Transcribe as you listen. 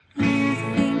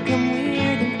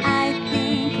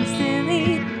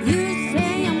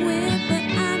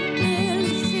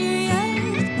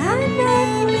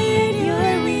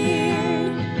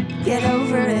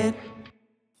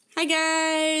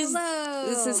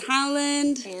is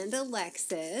Howland. And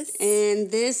Alexis.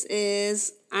 And this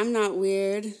is I'm Not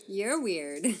Weird. You're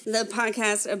Weird. The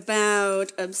podcast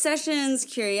about obsessions,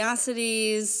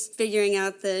 curiosities, figuring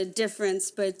out the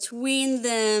difference between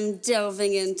them,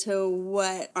 delving into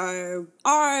what are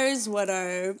ours, what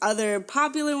are other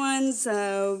popular ones,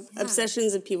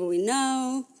 obsessions of people we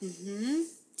know. Mm-hmm.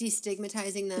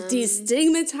 Destigmatizing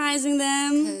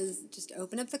them. Because just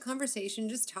open up the conversation,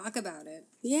 just talk about it.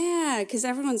 Yeah, because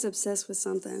everyone's obsessed with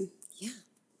something. Yeah.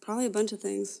 Probably a bunch of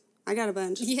things. I got a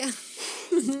bunch. Yeah.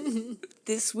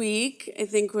 This week, I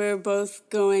think we're both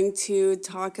going to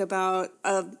talk about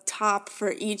a top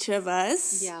for each of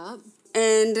us. Yeah.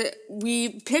 And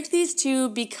we picked these two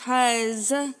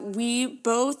because we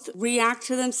both react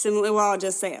to them similarly. Well, I'll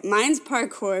just say it. Mine's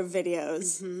parkour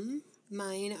videos. Mm-hmm.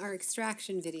 Mine are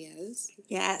extraction videos.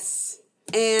 Yes.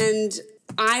 And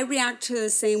I react to the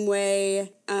same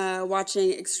way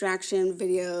watching extraction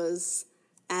videos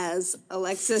as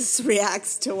Alexis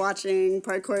reacts to watching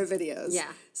parkour videos.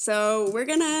 Yeah. So we're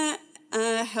going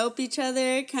to help each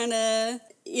other kind of,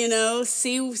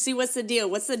 see what's the deal,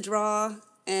 what's the draw,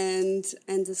 and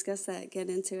discuss that, get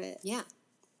into it. Yeah.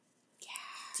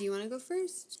 Do you want to go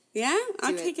first? Yeah,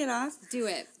 I'll kick it off. Do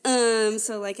it.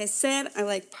 So like I said, I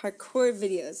like parkour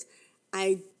videos.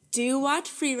 I do watch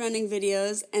free running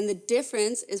videos, and the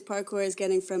difference is parkour is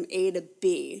getting from A to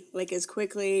B, like as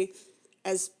quickly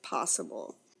as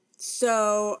possible.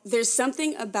 So there's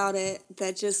something about it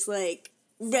that just like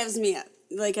revs me up.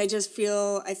 Like I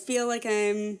feel like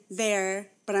I'm there,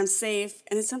 but I'm safe,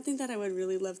 and it's something that I would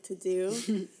really love to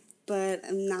do, but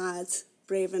I'm not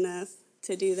brave enough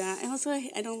to do that. And also,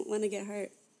 I don't want to get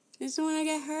hurt. I just don't want to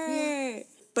get hurt. Yeah.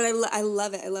 But I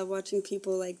love it. I love watching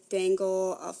people, like,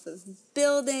 dangle off of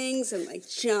buildings and, like,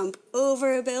 jump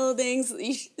over buildings.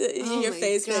 Your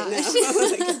face gosh. Right now.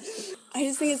 Oh, my God. I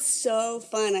just think it's so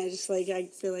fun. I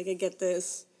feel like I get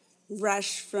this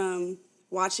rush from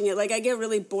watching it. Like, I get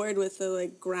really bored with the,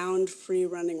 like, ground free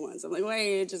running ones. I'm like, why are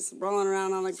you just rolling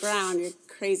around on the ground, you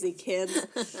crazy kid?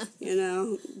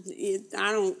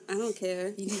 I don't care.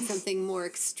 You need something more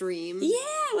extreme. Yeah,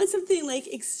 I want something, like,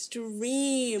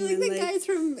 extreme. Like the guys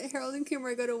from Harold and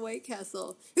Kumar Go to White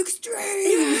Castle. Extreme!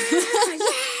 Yeah.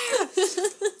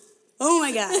 Oh,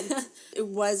 my God. It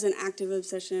was an active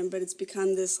obsession, but it's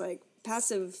become this, like,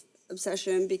 passive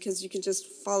obsession because you can just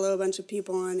follow a bunch of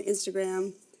people on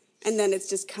Instagram, and then it's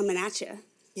just coming at you.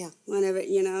 Yeah. Whenever,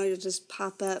 it'll just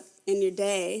pop up in your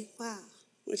day. Wow.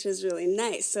 Which is really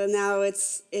nice. So now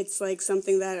it's like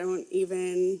something that I don't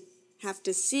even have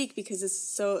to seek because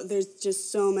there's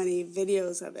just so many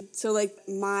videos of it. So like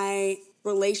my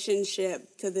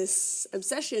relationship to this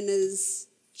obsession is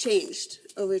changed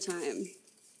over time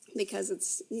because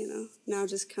it's, now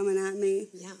just coming at me.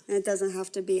 Yeah. And it doesn't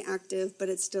have to be active, but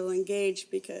it's still engaged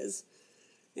because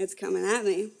it's coming at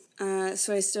me.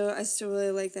 So I still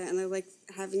really like that, and I like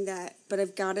having that. But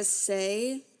I've got to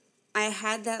say, I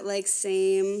had that, like,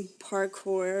 same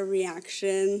parkour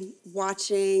reaction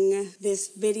watching this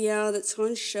video that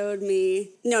someone showed me.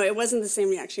 No, it wasn't the same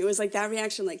reaction. It was, like, that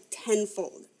reaction, like,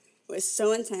 tenfold. It was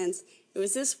so intense. It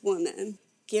was this woman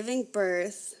giving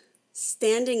birth,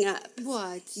 standing up.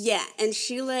 What? Yeah, and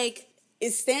she, like,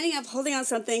 is standing up, holding on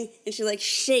something, and she, like,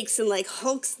 shakes and, like,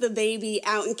 hulks the baby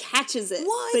out and catches it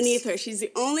beneath her. She's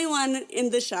the only one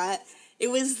in the shot. It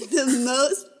was the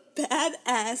most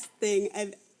badass thing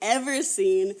I've ever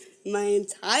seen my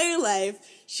entire life.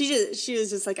 She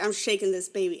was just like, I'm shaking this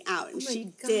baby out, and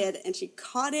she did, and she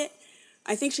caught it.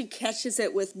 I think she catches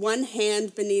it with one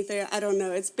hand beneath her. I don't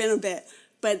know. It's been a bit,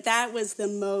 but that was the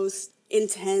most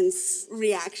intense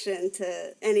reaction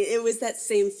to, and it was that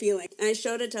same feeling. And I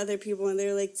showed it to other people, and they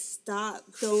were like, stop,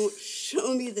 don't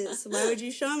show me this. Why would you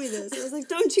show me this? I was like,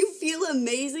 don't you feel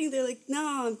amazing? They're like,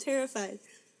 no, I'm terrified.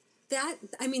 I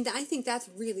think that's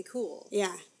really cool.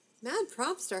 Yeah. Mad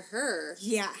props to her.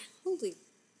 Yeah. Holy,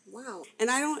 wow.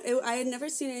 And I had never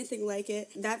seen anything like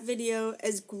it. That video,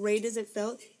 as great as it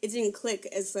felt, it didn't click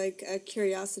as, like, a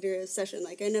curiosity or a session.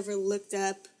 Like, I never looked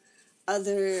up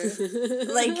other,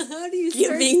 like, how do you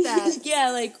search that?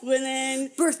 Yeah, like,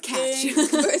 women. Birth catch.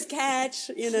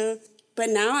 But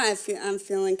now I'm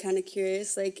feeling kind of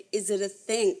curious. Like, is it a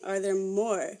thing? Are there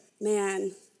more?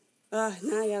 Man, now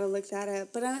I gotta look that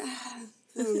up. But I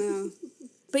don't know.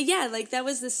 But yeah, like, that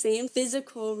was the same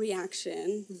physical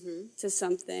reaction to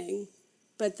something,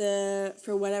 but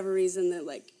for whatever reason, the,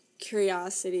 like,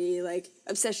 curiosity, like,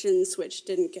 obsession switch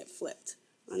didn't get flipped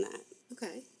on that.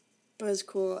 Okay. But it was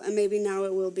cool, and maybe now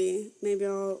it will be. Maybe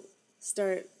I'll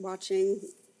start watching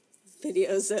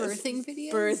videos of Birthing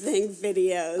videos? Birthing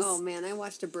videos. Oh man, I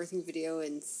watched a birthing video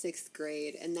in 6th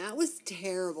grade, and that was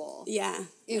terrible. Yeah.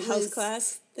 It health was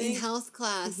class thing. In health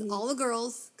class, all the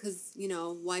girls, because,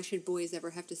 why should boys ever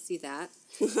have to see that?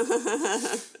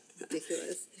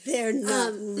 Ridiculous. They're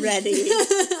not ready.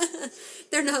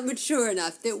 They're not mature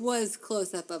enough. It was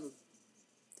close up of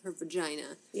her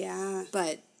vagina. Yeah.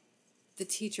 But the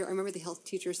teacher, I remember the health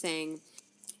teacher saying,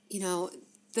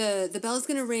 the bell's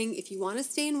going to ring. If you want to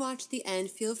stay and watch the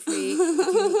end, feel free.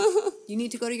 You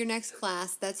need to go to your next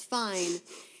class. That's fine.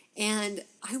 And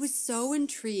I was so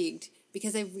intrigued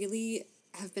because I really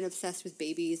have been obsessed with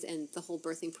babies and the whole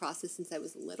birthing process since I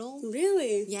was little.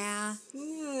 Really? Yeah.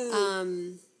 Yeah.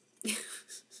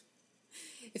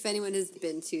 If anyone has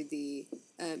been to the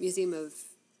Museum of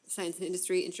Science and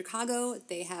Industry in Chicago,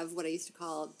 they have what I used to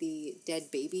call the dead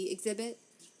baby exhibit.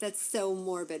 That's so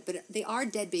morbid, but they are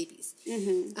dead babies.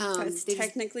 That's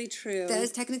technically true. That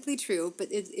is technically true, but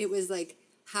it was like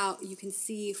how you can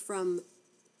see from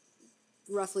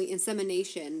roughly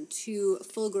insemination to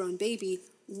full-grown baby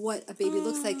what a baby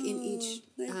looks like in each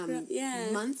month.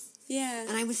 Yeah.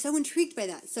 And I was so intrigued by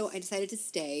that, so I decided to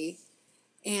stay,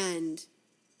 and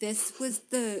this was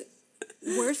the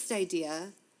worst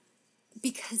idea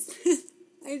because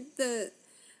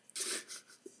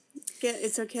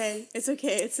It's okay. It's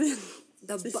okay. It's a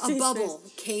bubble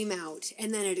came out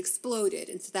and then it exploded,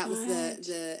 and so that was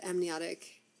the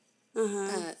amniotic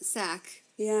sac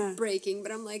breaking.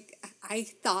 But I'm like, I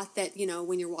thought that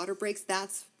when your water breaks,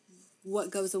 that's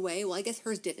what goes away. Well, I guess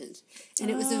hers didn't, and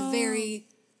it was a very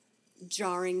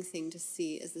jarring thing to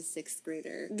see as a 6th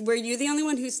grader. Were you the only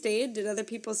one who stayed? Did other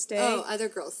people stay? Oh, other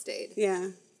girls stayed. Yeah.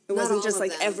 It Not wasn't all just of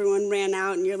like them. everyone ran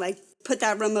out and you're like, put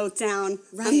that remote down.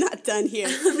 Right. I'm not done here.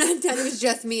 I'm not done. It was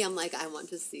just me. I'm like, I want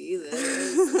to see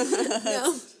this.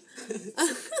 No.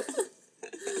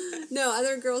 No,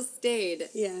 other girls stayed.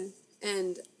 Yeah.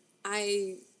 And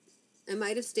I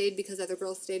might have stayed because other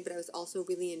girls stayed, but I was also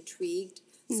really intrigued.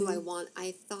 So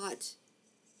I thought,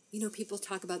 people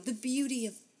talk about the beauty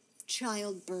of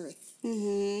childbirth.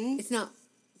 Mm-hmm. It's not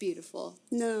beautiful.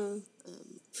 No.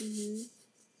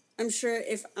 I'm sure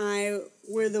if I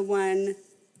were the one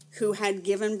who had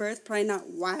given birth, probably not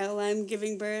while I'm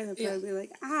giving birth, I'd probably be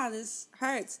like, this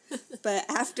hurts. But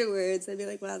afterwards, I'd be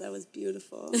like, wow, that was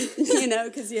beautiful.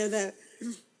 Because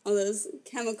all those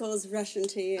chemicals rush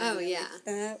into you. Oh, yeah. Like,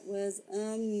 that was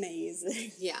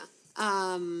amazing. Yeah.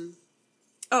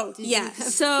 Oh, yeah.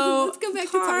 So Let's go back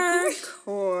to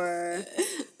parkour.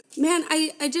 Man,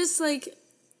 I just like,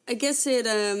 I guess it,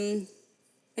 I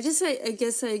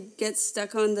guess I get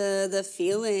stuck on the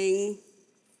feeling,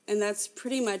 and that's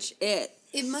pretty much it.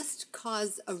 It must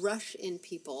cause a rush in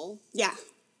people. Yeah.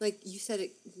 Like you said,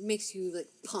 it makes you like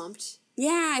pumped.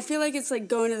 Yeah, I feel like it's like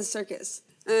going to the circus.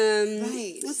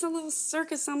 Right. What's a little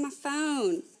circus on my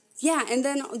phone? Yeah, and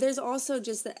then there's also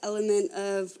just the element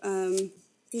of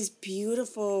these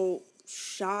beautiful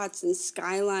shots and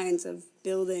skylines of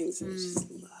buildings. And it's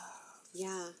just love.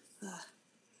 Yeah.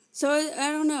 So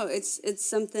I don't know. It's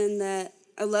something that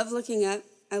I love looking up.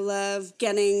 I love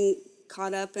getting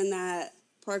caught up in that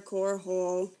parkour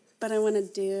hole. But I want to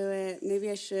do it. Maybe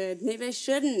I should. Maybe I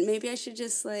shouldn't. Maybe I should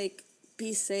just like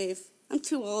be safe. I'm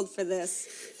too old for this.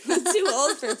 I'm too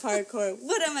old for parkour.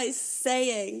 What am I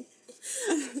saying?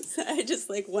 So I just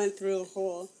like went through a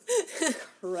hole.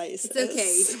 Christ. It's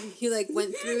okay. You like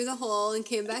went through the hole and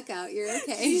came back out. You're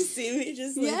okay. You see me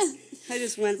just like, I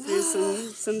just went through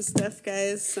some stuff,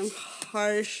 guys. Some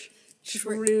harsh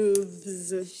truths.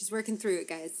 She's working through it,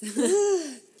 guys.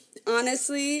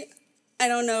 Honestly, I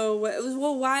don't know what.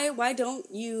 Well, why don't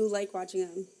you like watching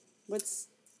them? What's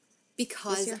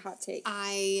your hot take?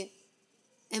 I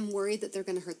am worried that they're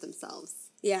going to hurt themselves.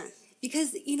 Yeah.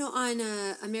 Because, on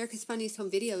America's Funniest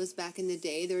Home Videos back in the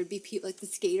day, there would be people like the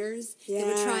skaters that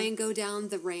would try and go down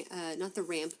the ramp, not the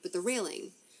ramp, but the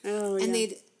railing. Oh, and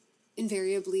they'd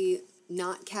invariably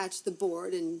not catch the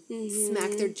board and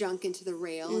smack their junk into the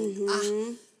rail.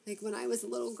 And, like when I was a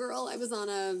little girl, I was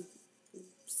on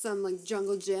some like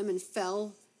jungle gym and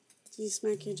fell. Did you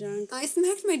smack your junk? I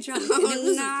smacked my junk, and it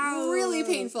was really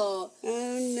painful.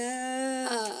 Oh,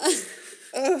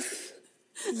 no. Ugh.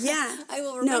 Yeah. I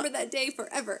will remember that day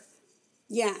forever.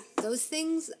 Yeah. Those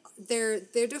things, they're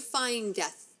defying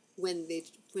death when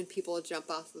people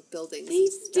jump off of buildings. They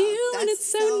do, That's and it's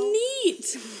so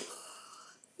neat.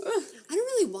 I don't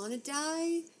really want to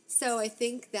die, so I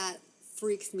think that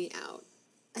freaks me out.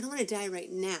 I don't want to die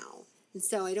right now, and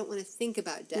so I don't want to think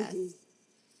about death.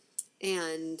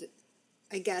 And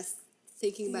I guess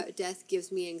thinking about death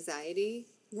gives me anxiety.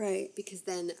 Right. Because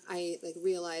then I like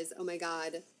realize, oh my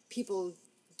God, people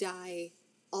die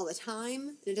all the time,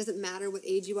 and it doesn't matter what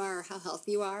age you are or how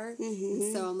healthy you are.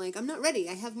 And so I'm like, I'm not ready.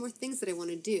 I have more things that I want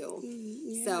to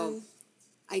do. So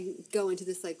I go into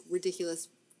this like ridiculous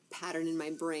pattern in my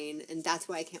brain, and that's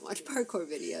why I can't watch parkour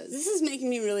videos. This is making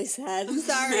me really sad. I'm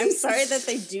sorry. I'm sorry that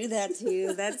they do that to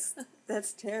you.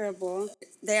 That's terrible.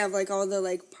 They have like all the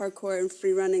like parkour and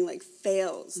free running like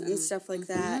fails and stuff like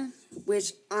that,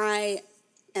 which I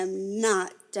am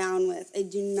not down with. I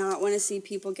do not want to see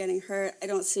people getting hurt. I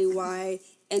don't see why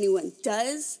anyone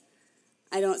does.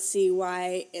 I don't see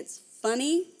why it's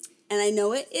funny, and I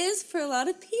know it is for a lot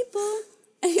of people.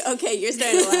 Okay, you're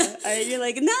starting to laugh. You're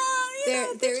like, no.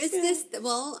 There is this,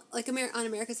 well, like on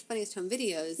America's Funniest Home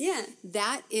Videos. Yeah.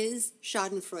 That is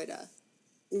Schadenfreude.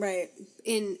 Right.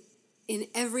 In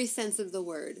every sense of the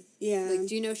word. Yeah. Like,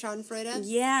 do you know Schadenfreude?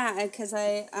 Yeah, because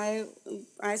I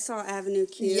saw Avenue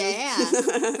Q. Yeah.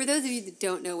 For those of you that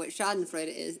don't know what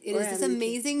Schadenfreude is, it is this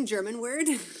amazing German word,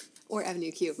 or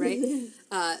Avenue Q, right?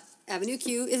 Avenue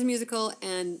Q is a musical,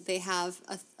 and they have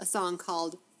a song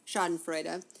called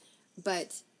Schadenfreude,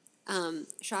 but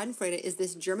Schadenfreude is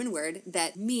this German word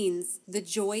that means the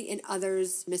joy in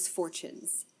others'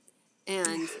 misfortunes.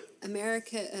 And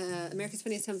America's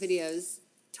Funniest Home Videos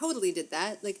totally did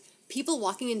that. Like, people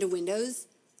walking into windows,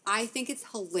 I think it's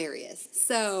hilarious.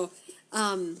 So,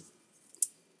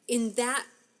 in that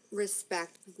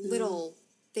respect, little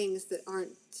things that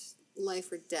aren't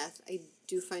life or death, I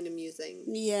do find amusing.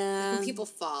 Yeah. When people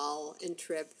fall and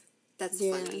trip, that's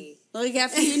funny. Like,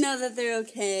 after you know that they're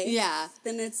okay. Yeah.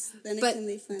 Then it can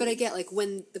be funny. But I get, like,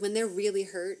 when they're really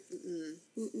hurt,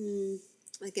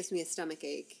 that gives me a stomach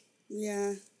ache.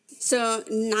 Yeah. So,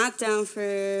 not down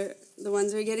for the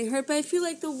ones that are getting hurt, but I feel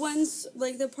like the ones,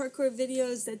 like the parkour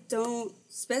videos that don't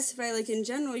specify, like in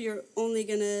general, you're only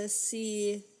going to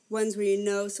see ones where you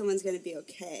know someone's going to be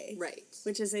okay. Right.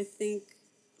 Which is, I think,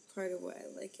 part of why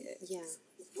I like it. Yeah.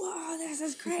 Whoa, this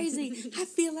is crazy. I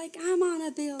feel like I'm on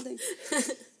a building.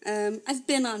 I've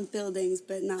been on buildings,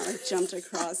 but not like jumped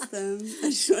across them. I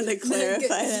just want to clarify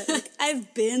that. Like,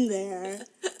 I've been there,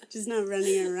 just not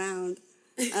running around.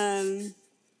 Is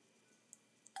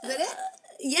that it?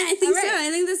 Yeah, I think All right. so. I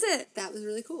think that's it. That was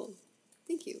really cool.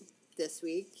 Thank you. This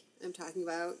week, I'm talking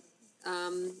about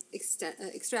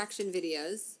extraction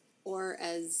videos, or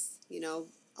as, you know,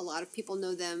 a lot of people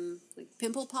know them, like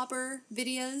pimple popper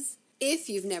videos. If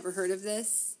you've never heard of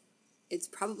this, it's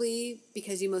probably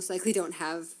because you most likely don't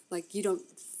have, like, you don't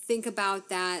think about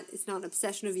that. It's not an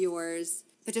obsession of yours.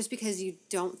 But just because you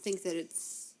don't think that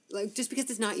it's, like, just because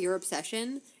it's not your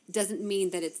obsession doesn't mean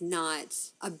that it's not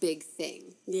a big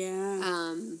thing.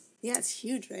 Yeah. Yeah, it's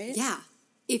huge, right? Yeah.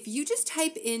 If you just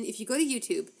type in, if you go to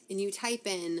YouTube and you type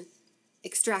in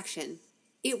extraction,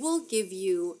 it will give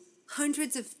you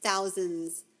hundreds of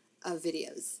thousands of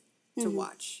videos to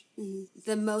watch.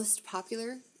 The most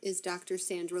popular is Dr.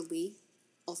 Sandra Lee,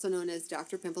 also known as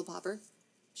Dr. Pimple Popper.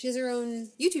 She has her own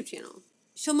YouTube channel.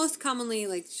 She'll most commonly,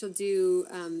 like, she'll do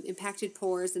impacted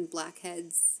pores and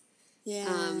blackheads.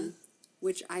 Yeah.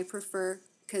 Which I prefer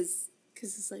because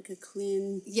it's like a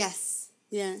clean... Yes.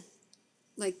 Yeah.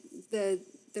 Like, the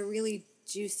really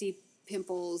juicy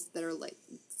pimples that are, like,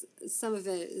 some of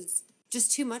it is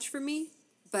just too much for me,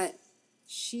 but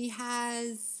she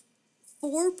has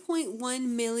 4.1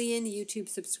 million YouTube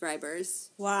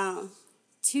subscribers. Wow.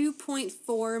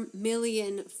 2.4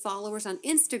 million followers on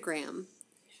Instagram,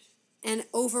 and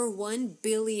over 1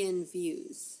 billion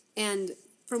views. And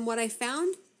from what I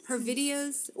found, her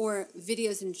videos, or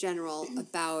videos in general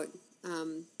about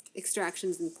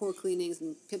extractions and pore cleanings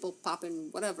and pimple popping,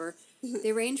 whatever,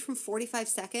 they range from 45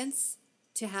 seconds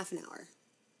to half an hour.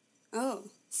 Oh.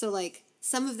 So, like,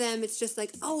 some of them, it's just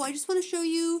like, oh, I just want to show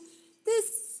you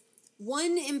this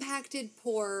one impacted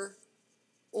pore,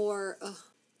 or,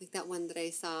 like that one that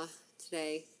I saw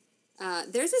today.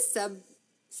 There's a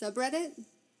subreddit.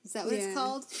 Is that what it's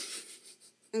called?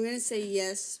 I'm going to say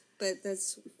yes, but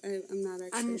I'm not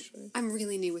actually sure. I'm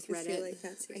really new with Reddit. I feel like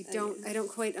that's I don't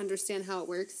quite understand how it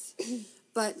works,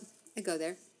 but I go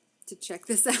there to check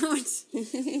this out.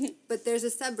 But there's a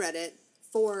subreddit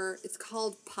it's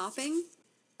called Popping.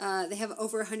 They have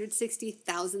over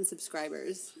 160,000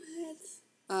 subscribers.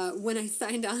 What? When I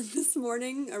signed on this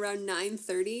morning around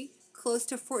 9:30, close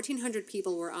to 1,400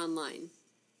 people were online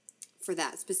for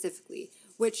that specifically,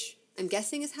 which I'm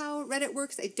guessing is how Reddit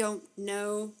works. I don't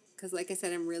know, because like I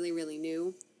said, I'm really, really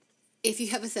new. If you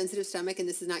have a sensitive stomach and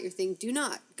this is not your thing, do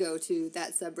not go to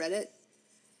that subreddit,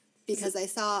 because I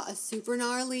saw a super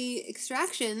gnarly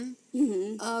extraction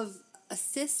of a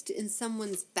cyst in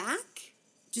someone's back.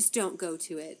 Just don't go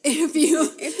to it. If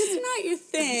it's not your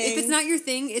thing. If it's not your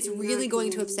thing, it's really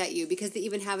going to upset you, because they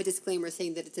even have a disclaimer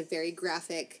saying that it's a very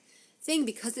graphic thing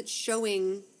because it's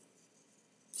showing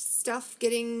stuff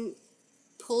getting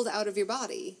pulled out of your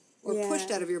body or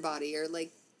pushed out of your body or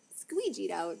like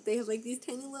squeegeed out. They have like these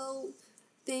tiny little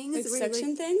things. Like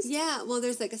suction things? Yeah. Well,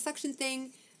 there's like a suction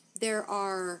thing. There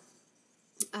are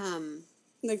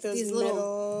like those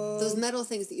those metal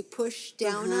things that you push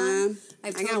down on.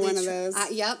 I got one of those.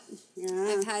 Yep.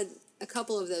 Yeah. I've had a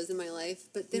couple of those in my life,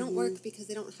 but they don't work because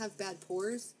they don't have bad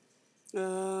pores.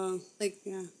 Oh. Like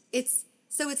it's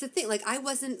a thing. Like I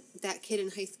wasn't that kid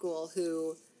in high school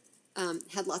who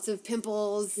had lots of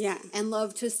pimples and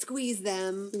loved to squeeze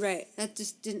them. Right. That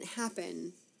just didn't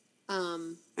happen.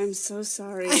 I'm so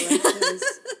sorry, Alexis.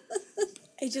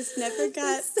 I just never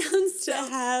got to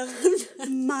have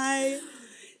my...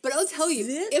 But I'll tell you,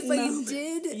 if I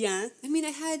did... Yeah. I mean, I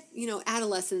had,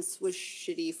 adolescence was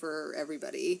shitty for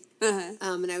everybody. Uh-huh.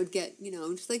 And I would get,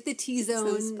 just like the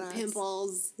T-zone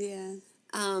pimples. Yeah.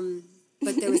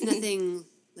 But there was nothing,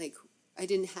 like, I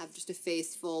didn't have just a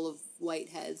face full of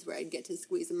whiteheads where I'd get to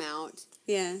squeeze them out.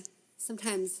 Yeah.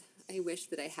 Sometimes I wish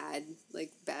that I had,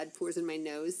 like, bad pores in my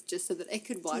nose just so that I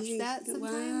could watch that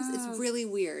sometimes. Wow. It's really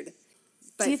weird.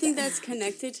 But do you think that's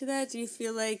connected to that? Do you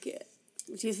feel like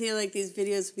these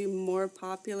videos would be more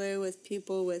popular with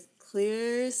people with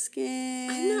clear skin?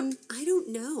 I don't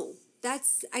know.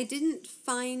 I didn't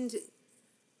find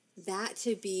that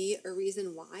to be a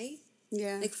reason why.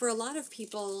 Yeah. Like for a lot of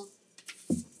people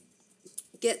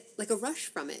get like a rush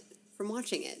from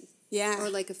watching it. Yeah. Or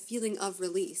like a feeling of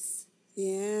release.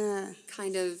 Yeah.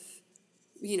 Kind of,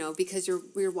 because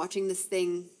we're watching this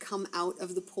thing come out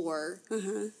of the pore.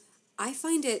 Uh-huh. I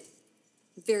find it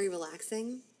very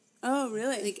relaxing. Oh,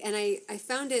 really? And I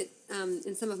found it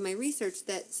in some of my research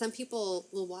that some people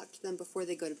will watch them before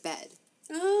they go to bed.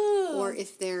 Oh. Or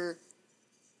if they're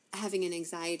having an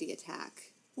anxiety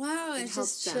attack. Wow, it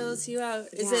just chills you out.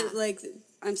 Is it like,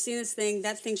 I'm seeing this thing,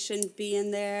 that thing shouldn't be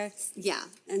in there? Yeah.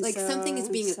 And like something is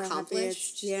being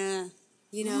accomplished. Yeah.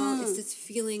 It's this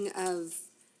feeling of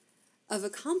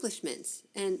accomplishment.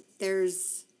 And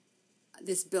there's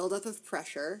this buildup of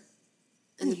pressure.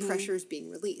 And the pressure is being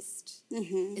released.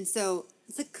 Mm-hmm. And so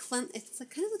it's kind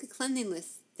of like a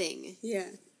cleanliness thing. Yeah.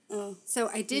 Oh. So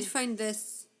I did find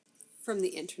this from the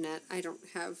internet. I don't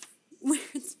have where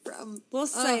it's from. We'll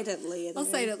cite it later. I'll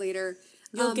cite it later.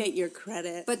 You'll get your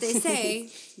credit. But they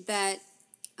say that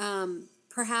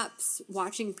perhaps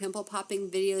watching pimple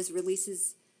popping videos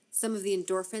releases some of the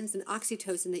endorphins and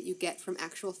oxytocin that you get from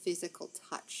actual physical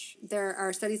touch. There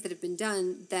are studies that have been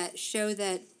done that show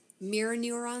that mirror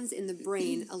neurons in the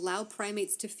brain allow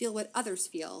primates to feel what others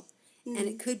feel. Mm. And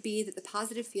it could be that the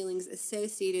positive feelings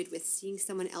associated with seeing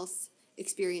someone else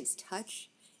experience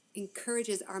touch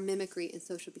encourages our mimicry and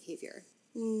social behavior.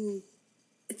 Mm.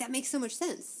 That makes so much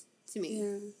sense to me.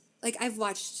 Yeah. Like, I've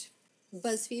watched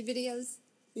BuzzFeed videos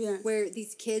where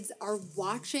these kids are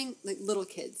watching, like little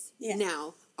kids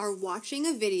now, are watching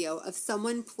a video of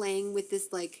someone playing with this,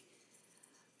 like,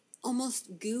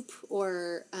 almost goop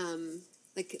or...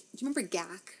 like, do you remember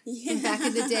GAC from back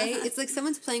in the day? It's like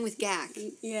someone's playing with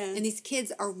GAC. Yeah. And these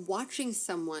kids are watching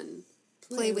someone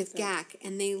play with GAC,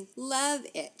 and they love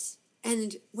it.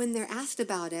 And when they're asked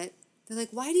about it, they're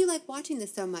like, why do you like watching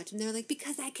this so much? And they're like,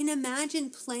 because I can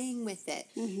imagine playing with it.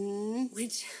 Mm-hmm.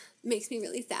 Which makes me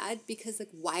really sad, because, like,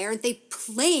 why aren't they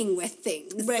playing with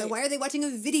things? Right. So why are they watching a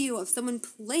video of someone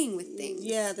playing with things?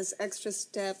 Yeah, this extra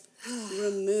step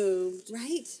removed.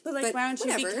 Right. But, like, why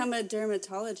don't you become a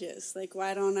dermatologist? Like,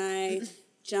 why don't I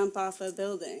jump off a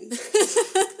building?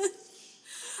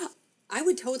 I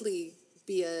would totally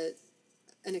be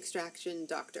an extraction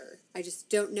doctor. I just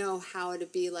don't know how to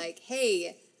be like,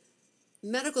 hey,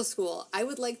 medical school, I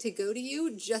would like to go to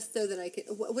you just so that I can...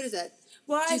 What is that?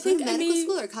 Well, I think medical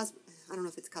school or I don't know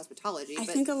if it's cosmetology. I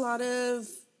think a lot of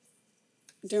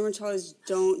dermatologists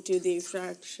don't do the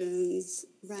extractions,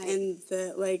 right? And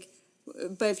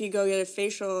but if you go get a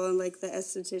facial, and like the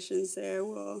estheticians there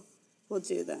will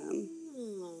do them.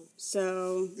 Oh.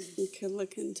 So you could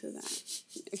look into that.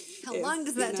 How long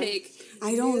does that take?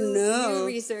 I don't know. Do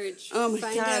research. Oh my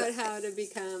God. Find out how to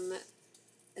become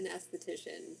an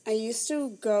esthetician. I used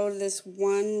to go to this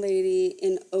one lady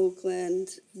in Oakland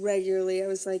regularly. I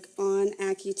was like on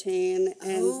Accutane,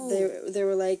 and they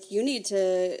were like, you need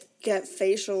to get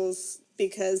facials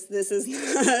because this is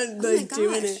not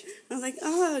doing it. I was like,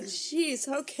 oh jeez,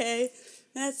 okay.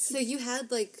 So you had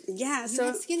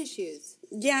had skin issues.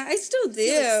 Yeah, I still do.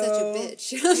 You're such a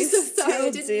bitch. I'm so sorry.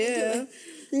 I didn't mean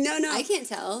to. No. I can't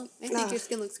tell. I think your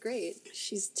skin looks great.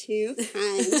 She's too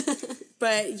kind.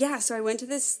 But yeah, so I went to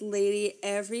this lady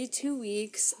every 2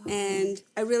 weeks, and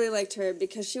I really liked her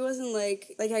because she wasn't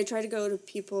like I try to go to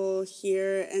people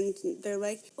here, and they're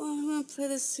like, oh, I'm gonna play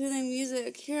this soothing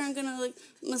music. Here, I'm gonna like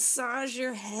massage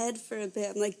your head for a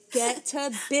bit. I'm like, get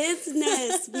to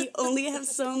business. We only have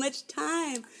so much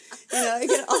time. You know, I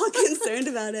get all concerned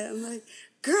about it. I'm like,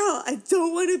 girl, I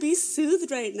don't want to be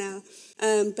soothed right now.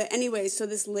 But anyway, so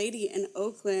this lady in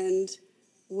Oakland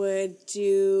would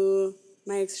do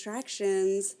my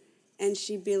extractions, and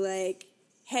she'd be like,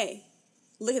 hey,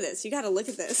 look at this. You got to look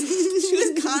at this. She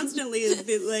was constantly like,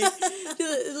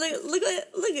 look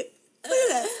at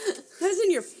that. That's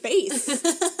in your face.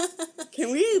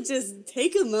 Can we just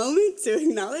take a moment to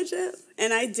acknowledge it?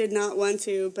 And I did not want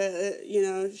to, but, you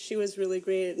know, she was really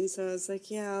great. And so I was like,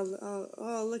 yeah,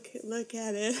 I'll look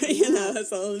at it. You know, I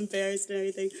was all embarrassed and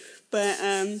everything.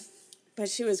 But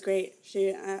she was great.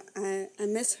 I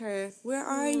miss her. Where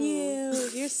are you?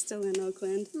 You're still in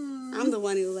Oakland. I'm the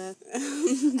one who left.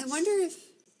 I wonder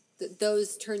if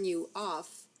those turn you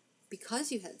off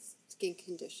because you had skin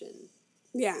condition.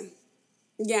 Yeah.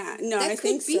 Yeah. No, that I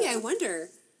think could be. so. I wonder.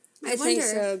 I think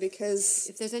so, because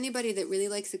if there's anybody that really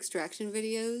likes extraction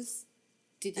videos,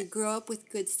 did you grow up with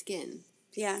good skin?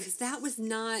 Yeah. Because that was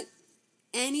not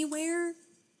anywhere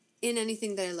in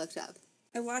anything that I looked up.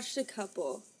 I watched a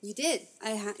couple. You did?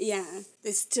 Yeah.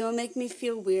 They still make me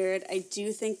feel weird. I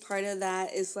do think part of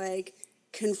that is like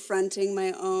confronting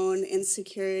my own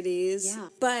insecurities. Yeah.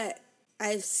 But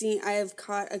I have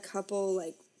caught a couple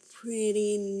like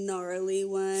pretty gnarly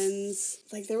ones.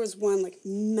 Like there was one like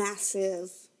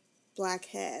massive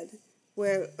blackhead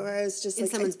where I was just in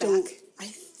like, someone's back. I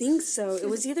think so. It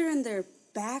was either in their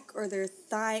back or their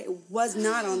thigh. It was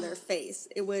not on their face.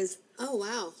 It was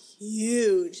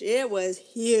huge. It was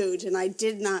huge, and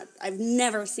I've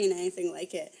never seen anything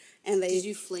like it. And did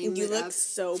you flame you it look up?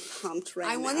 so pumped right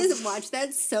now. I wanted to watch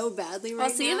that so badly right now. I'll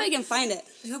see if I can find it.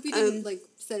 I hope you didn't like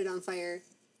set it on fire.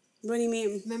 What do you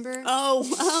mean? Remember? Oh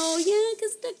yeah,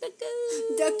 because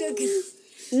DuckDuckGo.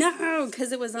 No,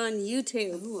 because it was on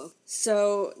YouTube. Ooh.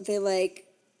 So they like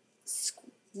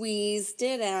squeezed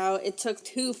it out. It took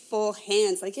 2 full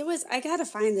hands. Like it was, I gotta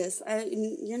find this.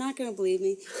 You're not gonna believe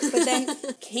me. But then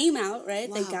came out, right?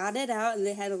 Wow. They got it out, and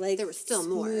they had to like there was still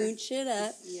more. Smooch it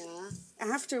up. Yeah.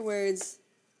 Afterwards,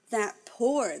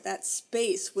 that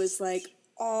space was like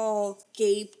all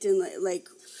gaped and like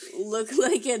looked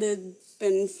like it had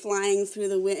been flying through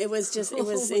the wind. It was just, it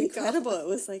was incredible. God. It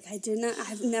was like,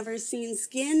 I've never seen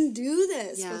skin do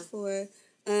this before.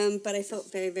 But I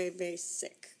felt very, very, very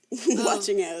sick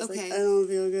watching it. I was like, I don't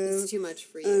feel good. It's too much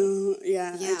for you.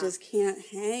 I just can't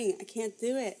hang. I can't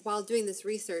do it. While doing this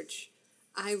research,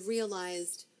 I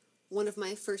realized one of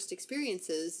my first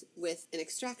experiences with an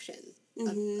extraction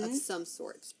of some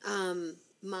sort.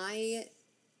 My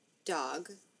dog,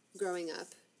 growing up,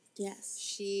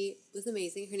 she was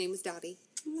amazing. Her name was Dottie.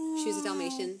 She was a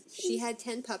Dalmatian. She had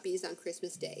 10 puppies on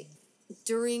Christmas Day.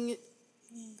 During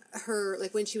her,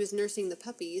 like when she was nursing the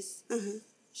puppies,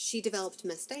 she developed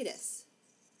mastitis,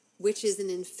 which is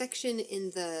an infection in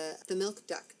the milk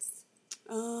ducts.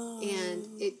 Oh.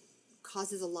 And it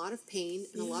causes a lot of pain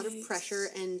and a lot of pressure,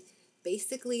 and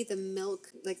basically the milk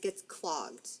like gets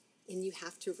clogged and you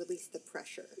have to release the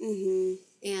pressure.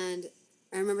 And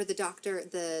I remember the doctor,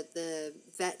 the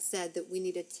vet said that we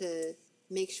needed to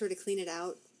make sure to clean it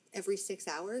out every 6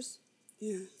 hours.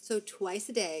 Yeah. So twice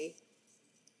a day,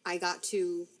 I got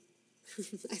to,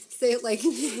 I say it like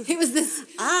it was this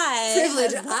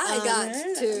privilege. I got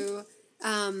to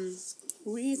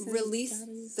release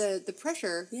the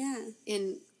pressure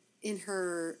in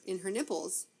her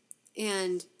nipples,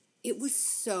 and it was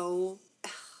so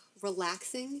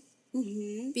relaxing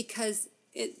because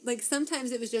it like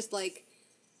sometimes it was just like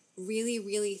really,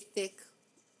 really thick,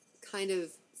 kind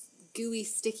of gooey,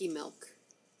 sticky milk.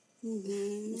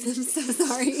 I'm so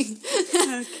sorry.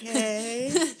 Okay.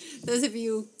 Those of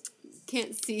you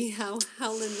can't see how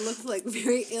Helen looks like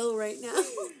very ill right now.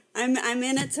 I'm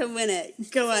in it to win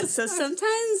it. Go on. So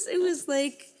sometimes it was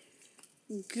like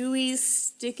gooey,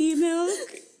 sticky milk,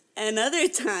 and other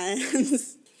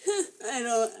times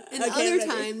other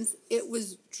times it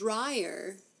was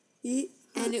drier,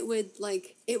 and it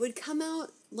would come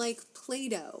out like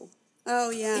Play-Doh. Oh,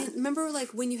 yeah. And remember, like,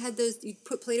 when you had those, you'd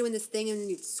put Play-Doh in this thing, and then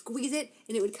you'd squeeze it,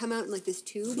 and it would come out in, like, this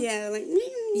tube? Yeah, like...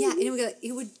 Yeah, and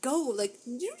it would go, like...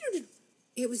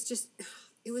 It was just...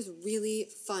 It was really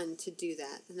fun to do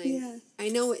that. And I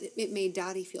know it made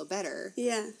Dottie feel better.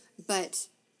 Yeah. But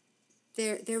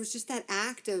there was just that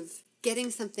act of getting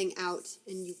something out,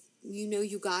 and you know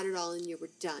you got it all, and you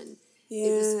were done. Yeah.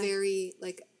 It was very,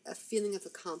 like... a feeling of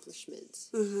accomplishment.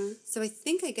 So I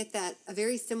think I get a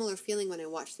very similar feeling when I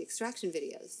watch the Extraction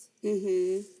videos.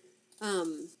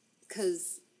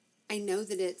 Because I know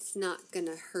that it's not going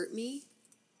to hurt me,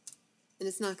 and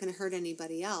it's not going to hurt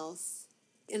anybody else.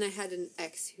 And I had an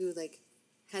ex who, like,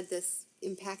 had this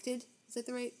impacted, is that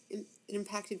the right, an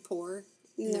impacted pore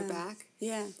in their back.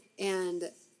 Yeah.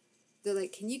 And they're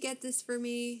like, can you get this for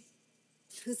me?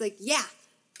 I was like, yeah,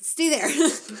 stay there.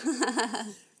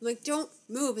 I'm like, don't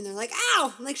move. And they're like,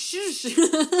 ow. I'm like, shush.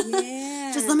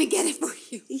 Yeah. Just let me get it for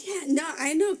you. Yeah, no,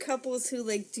 I know couples who,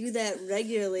 like, do that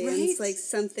regularly, Right? and it's, like,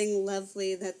 something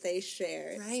lovely that they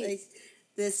share. Right. It's like,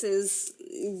 this is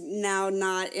now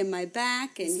not in my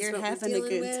back, and you're having a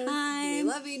good time. We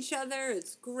love each other.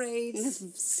 It's great. And this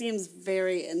seems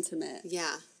very intimate.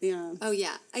 Yeah. Yeah. Oh,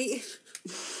 yeah.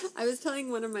 I was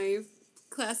telling one of my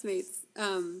classmates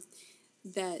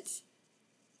that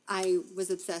I was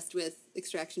obsessed with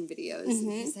Extraction videos.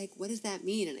 And he's like, what does that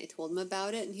mean? And I told him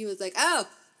about it, and he was like, oh,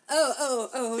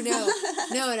 no.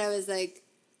 No, and I was like,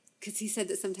 because he said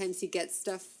that sometimes he gets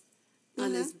stuff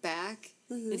on his back,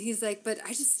 and he's like, but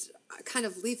I kind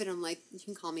of leave it. I'm like, you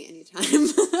can call me anytime.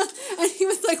 And he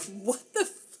was like, what the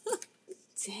fuck?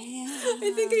 Damn.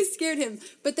 I think I scared him.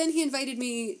 But then he invited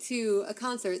me to a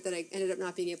concert that I ended up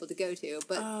not being able to go to.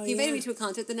 But he invited me to a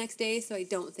concert the next day, so I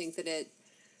don't think that it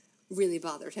really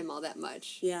bothered him all that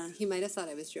much. Yeah. He might have thought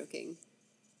I was joking.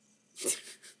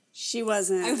 She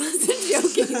wasn't. I wasn't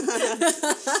joking.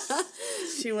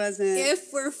 She wasn't.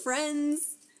 If we're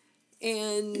friends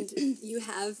and you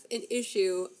have an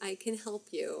issue, I can help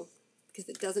you because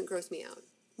it doesn't gross me out.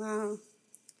 Wow.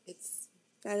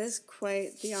 That is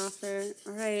quite the offer.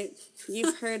 All right.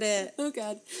 You've heard it. Oh,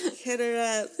 God. Hit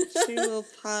her up. She will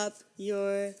pop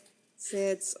your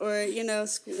zits or,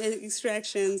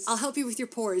 extractions. I'll help you with your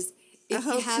pores.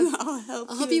 I'll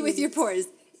help you with your pores.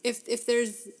 If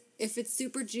it's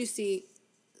super juicy,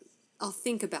 I'll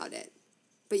think about it.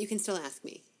 But you can still ask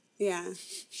me. Yeah.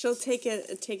 She'll take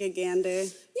a gander.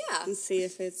 Yeah. And see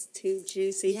if it's too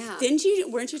juicy. Yeah.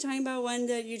 Weren't you talking about one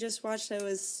that you just watched that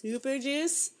was super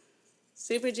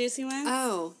juicy one?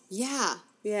 Oh, yeah.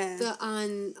 Yeah.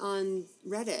 On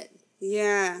Reddit.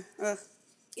 Yeah. Ugh.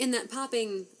 On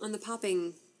the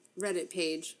popping Reddit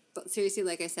page, but seriously,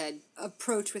 like I said,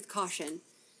 approach with caution.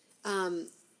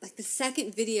 Like the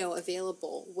second video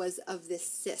available was of this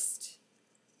cyst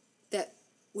that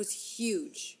was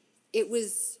huge. It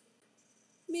was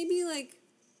maybe like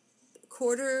a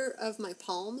quarter of my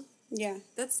palm. Yeah.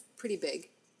 That's pretty big.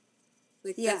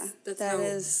 Like yeah, that's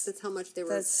how much they were.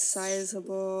 That's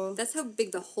sizable. That's how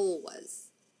big the hole was.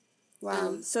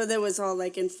 Wow. So that was all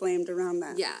like inflamed around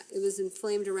that. Yeah, it was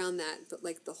inflamed around that, but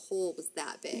like the hole was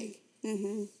that big.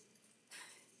 Mm-hmm.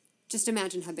 Just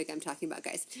imagine how big I'm talking about,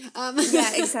 guys.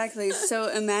 Yeah, exactly. So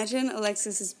imagine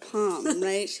Alexis's palm,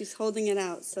 right? She's holding it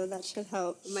out, so that should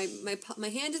help. My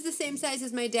hand is the same size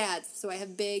as my dad's, so I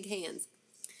have big hands.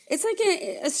 It's like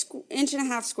an inch and a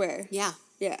half square. Yeah.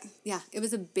 Yeah. Yeah, it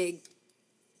was a big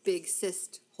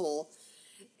cyst hole.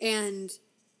 And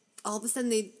all of a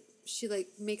sudden she like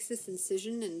makes this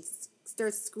incision and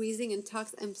starts squeezing and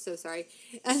talks, I'm so sorry,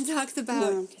 and talks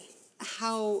about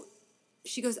how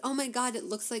she goes, oh my God, it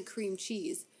looks like cream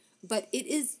cheese. But it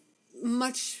is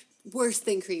much worse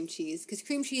than cream cheese because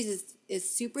cream cheese is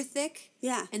super thick.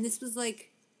 Yeah. And this was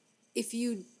like if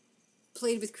you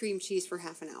played with cream cheese for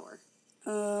half an hour.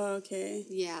 Oh, okay.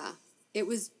 Yeah. It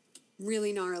was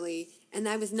really gnarly, and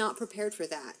I was not prepared for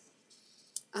that.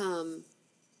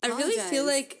 I really feel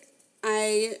like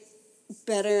I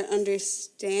better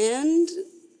understand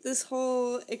this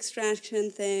whole extraction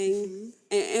thing. Mm-hmm.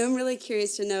 And I'm really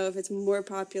curious to know if it's more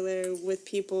popular with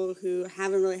people who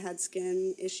haven't really had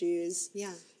skin issues.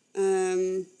 Yeah.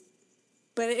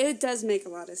 But it does make a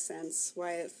lot of sense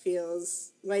why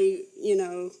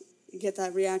you get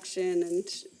that reaction, and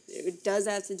it does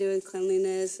have to do with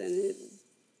cleanliness, and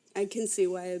I can see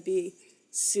why it'd be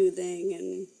soothing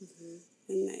and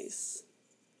nice.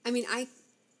 I mean,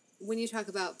 when you talk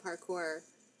about parkour,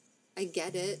 I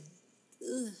get it.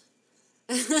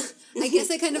 I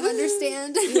guess I kind of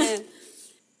understand. Yeah.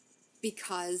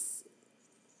 Because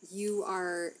you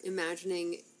are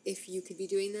imagining if you could be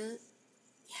doing that.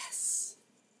 Yes.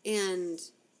 And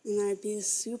I'd be a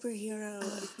superhero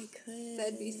if I could.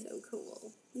 That'd be so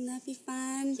cool. Wouldn't that be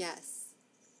fun? Yes.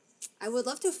 I would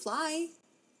love to fly.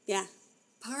 Yeah.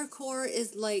 Parkour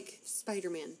is like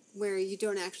Spider-Man, where you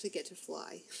don't actually get to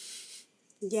fly.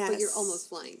 Yes. But you're almost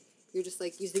flying. You're just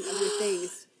like using other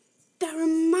things. That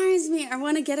reminds me, I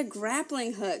want to get a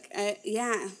grappling hook.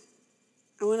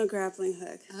 I want a grappling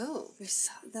hook. Oh.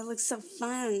 That looks so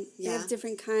fun. Yeah. They have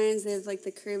different kinds. They have like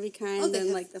the curvy kind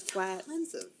and like the flat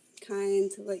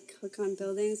kind to like hook on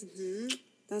buildings. Mm-hmm.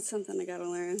 That's something I gotta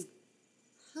learn.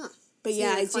 Huh. But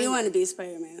yeah, I do want to be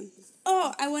Spider-Man.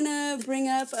 Oh, I want to bring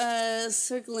up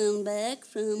circling back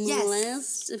from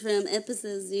from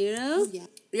episode 0. Oh, yeah.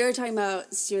 We were talking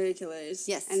about serial killers.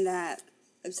 Yes. And that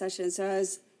obsession. So I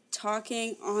was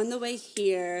talking on the way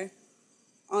here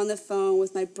on the phone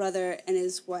with my brother and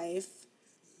his wife.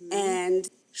 Mm-hmm. And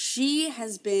she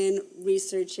has been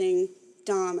researching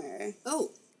Dahmer.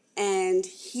 Oh. And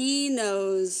he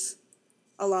knows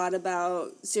a lot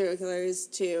about serial killers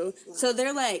too. Wow. So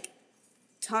they're like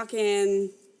talking,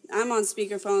 I'm on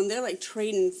speakerphone, they're like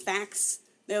trading facts.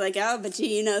 They're like, oh, but do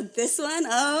you know this one?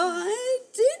 Oh, I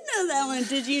did know that one.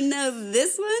 Did you know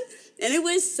this one? And it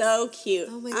was so cute.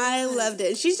 Oh my God. I loved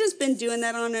it. She's just been doing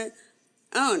that on her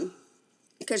own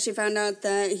because she found out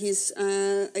that he's,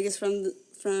 I guess, from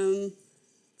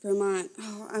Vermont.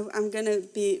 Oh, I'm going to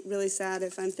be really sad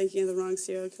if I'm thinking of the wrong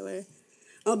serial killer.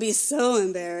 I'll be so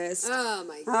embarrassed. Oh,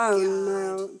 my God. Oh,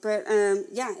 no. But,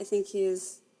 yeah, I think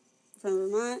he's from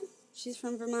Vermont. She's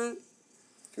from Vermont.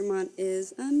 Vermont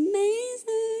is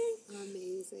amazing.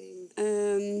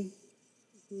 Amazing.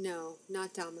 No,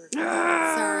 not Dahmer.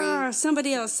 Sorry.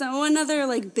 Somebody else. So another,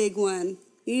 like, big one.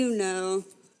 You know.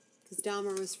 Because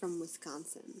Dahmer was from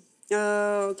Wisconsin.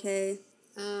 Oh, okay.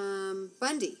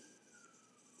 Bundy.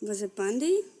 Was it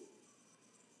Bundy?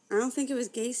 I don't think it was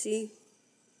Gacy.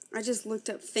 I just looked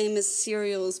up famous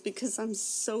serials because I'm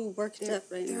so worked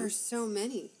up right now. There are so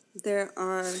many. There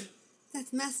are.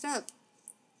 That's messed up.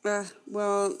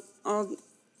 Well,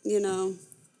 you know,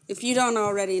 if you don't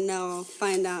already know, I'll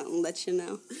find out and let you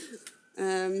know.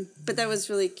 But that was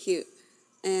really cute.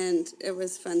 And it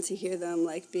was fun to hear them,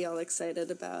 like, be all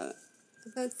excited about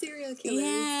serial killers.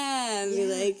 Yeah, and be,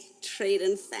 like,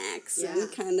 trading facts and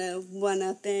kind of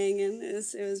one-upping, and it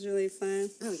was really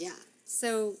fun. Oh, yeah.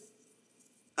 So...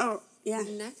 Oh, yeah.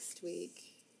 Next week.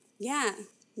 Yeah.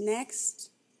 Next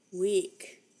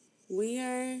week, we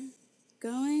are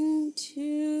going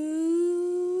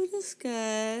to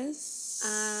discuss...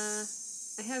 I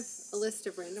have a list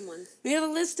of random ones. We have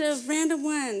a list of random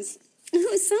ones.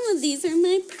 Some of these are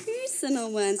my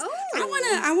personal ones. Oh. I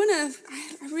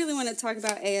really want to talk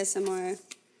about ASMR.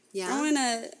 Yeah.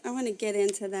 I want to get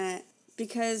into that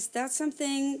because that's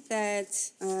something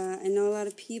that I know a lot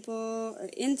of people are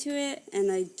into it, and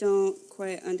I don't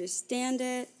quite understand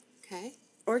it. Okay.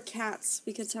 Or cats.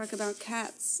 We could talk about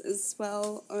cats as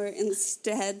well, or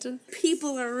instead.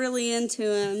 People are really into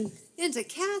them. Into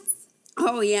cats?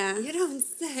 Oh, yeah. You don't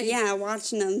say. Yeah,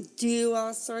 watching them do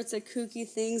all sorts of kooky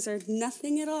things or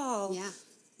nothing at all. Yeah.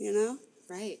 You know?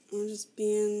 Right. I'm just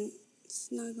being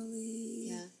snuggly.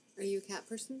 Yeah. Are you a cat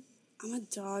person? I'm a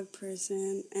dog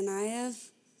person, and I have,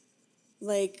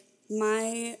 like,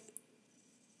 my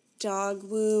dog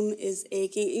womb is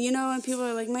aching. You know, when people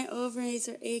are like, my ovaries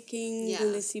are aching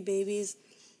when they see babies.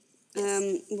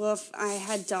 Yes. Well, if I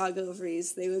had dog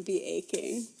ovaries, they would be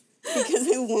aching. Because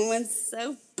I want one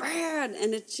so bad,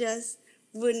 and it just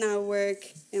would not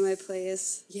work in my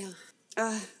place. Yeah.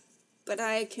 But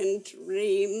I can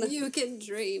dream. You can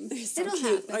dream. So It'll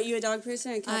cute. Happen. Are you a dog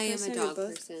person or a cat person? I am a dog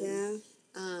person. Yeah.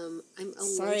 I'm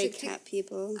allergic sorry, cat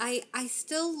people. I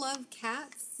still love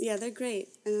cats. Yeah, they're great.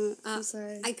 I'm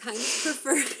sorry. I kind of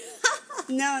prefer...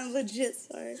 No, I'm legit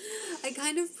sorry. I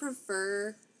kind of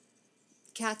prefer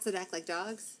cats that act like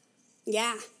dogs.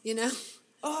 Yeah. You know?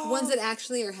 Oh. Ones that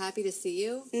actually are happy to see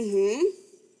you. Mm-hmm.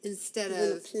 Instead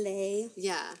of... play.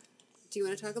 Yeah. Do you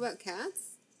want to talk about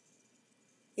cats?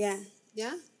 Yeah.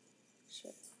 Yeah?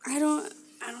 Sure. I don't...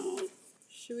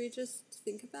 Should we just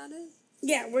think about it?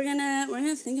 Yeah, we're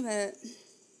gonna think about it.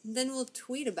 Then we'll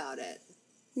tweet about it.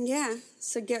 Yeah,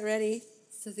 so get ready.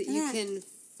 So that you can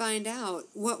find out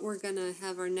what we're gonna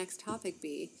have our next topic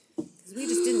be. Because we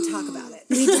just didn't talk about it.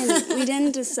 We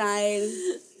didn't decide.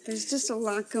 There's just a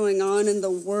lot going on in the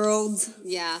world.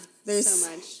 Yeah, there's so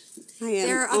much.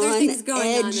 There are other things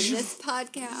going on in this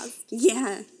podcast.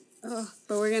 Yeah. Ugh.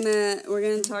 But we're gonna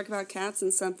talk about cats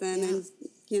and something, and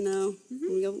you know,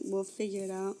 we'll figure it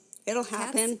out. It'll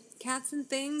happen. Cats and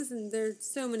things, and there's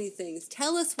so many things.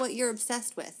 Tell us what you're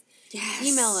obsessed with. Yes.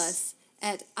 Email us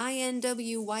at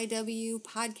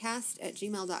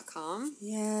inwywpodcast@gmail.com.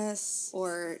 Yes.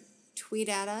 Or tweet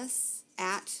at us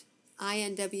at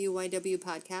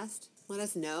inwywpodcast. Let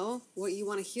us know what you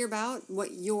want to hear about,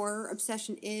 what your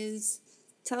obsession is.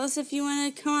 Tell us if you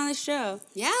want to come on the show.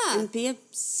 Yeah. And be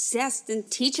obsessed and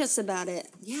teach us about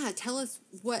it. Yeah, tell us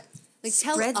what Like,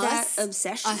 tell Spread that us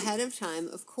obsession ahead of time,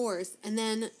 of course, and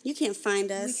then you can't find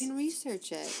we us. can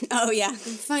research it Oh yeah, and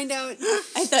find out.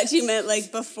 I thought you meant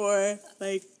like before,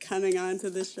 like coming on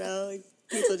to the show. Like,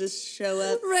 people just show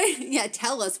up. Right? Yeah,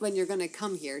 tell us when you're going to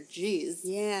come here. Jeez.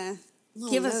 Yeah,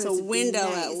 Little give us a notice would be window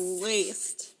nice. at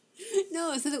least.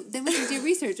 No, so that, then we can do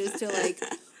research as to, like,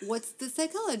 what's the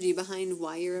psychology behind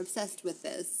why you're obsessed with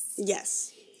this.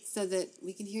 Yes. So that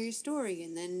we can hear your story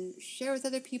and then share with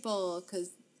other people, because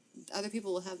other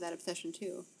people will have that obsession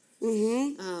too.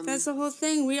 Mm-hmm. That's the whole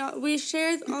thing. We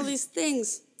share all these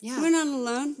things. Yeah. We're not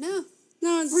alone. No.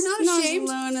 We're not ashamed.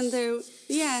 alone in their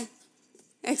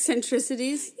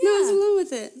eccentricities. Yeah. No one's alone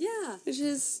with it. Yeah. Which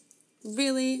is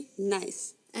really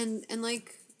nice. And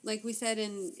like we said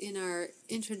in our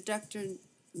introductory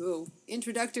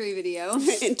video.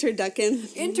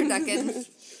 Introduction.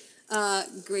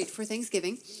 Great for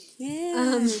Thanksgiving.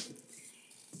 Yeah.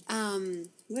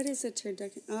 What is a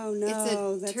turducken? Oh no, it's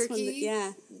a that's turkey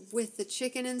yeah. with the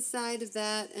chicken inside of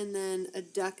that, and then a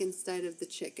duck inside of the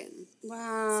chicken.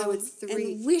 Wow. So it's 3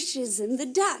 and wishes in the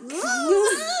duck.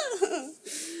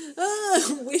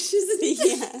 Wishes in the duck.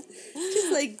 Yeah.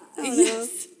 Just like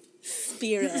Yes.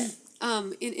 spirit.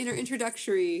 In our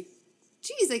introductory,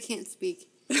 geez, I can't speak.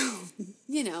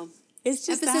 You know, It's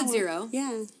just episode that 0.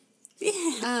 Yeah.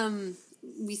 Yeah.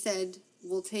 We said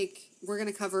we're going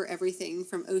to cover everything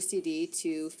from OCD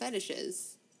to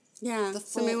fetishes. Yeah. The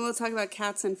So maybe full- we'll talk about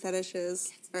cats and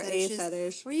fetishes. Or fetishes, a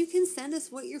fetish. Or you can send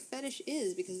us what your fetish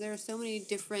is, because there are so many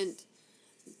different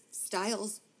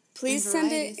styles. Please and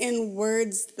send it varieties. in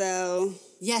words, though.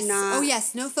 Yes. Not Oh,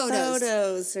 yes. No photos.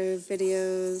 Photos or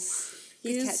videos.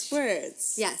 Good Use catch.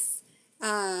 words. Yes.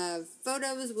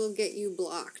 Photos will get you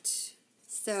blocked.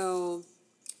 So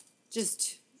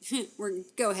just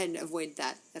go ahead and avoid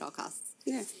that at all costs.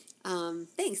 Yeah.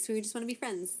 Thanks. We just want to be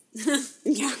friends.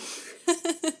 Yeah.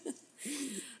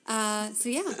 So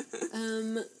yeah.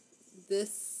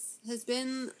 This has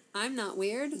been I'm Not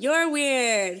Weird. You're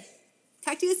weird.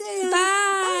 Talk to you soon.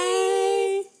 Bye.